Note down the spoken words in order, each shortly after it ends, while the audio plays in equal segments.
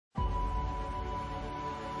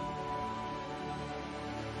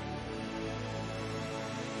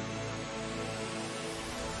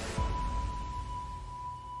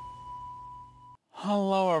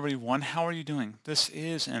Hello everyone, how are you doing? This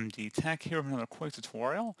is MD Tech here with another quick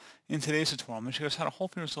tutorial. In today's tutorial, I'm going to show you guys how to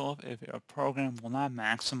hopefully resolve if a program will not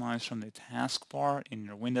maximize from the taskbar in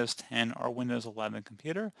your Windows 10 or Windows 11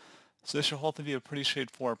 computer. So this should hopefully be a pretty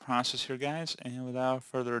straightforward process here, guys, and without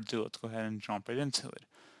further ado, let's go ahead and jump right into it.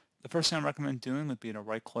 The first thing I recommend doing would be to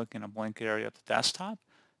right-click in a blank area of the desktop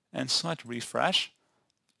and select Refresh,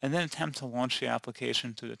 and then attempt to launch the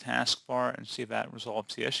application through the taskbar and see if that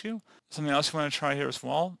resolves the issue. Something else you want to try here as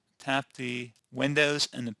well, tap the Windows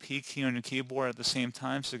and the P key on your keyboard at the same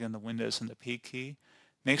time. So again, the Windows and the P key.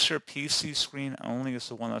 Make sure PC screen only is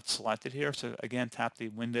the one that's selected here. So again, tap the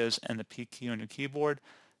Windows and the P key on your keyboard.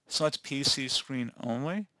 Select PC screen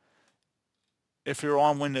only. If you're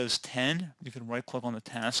on Windows 10, you can right-click on the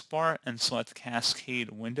taskbar and select Cascade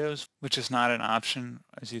Windows, which is not an option,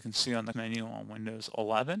 as you can see on the menu on Windows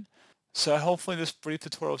 11. So hopefully this brief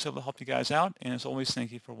tutorial was able to help you guys out, and as always,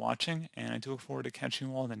 thank you for watching, and I do look forward to catching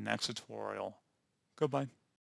you all in the next tutorial. Goodbye.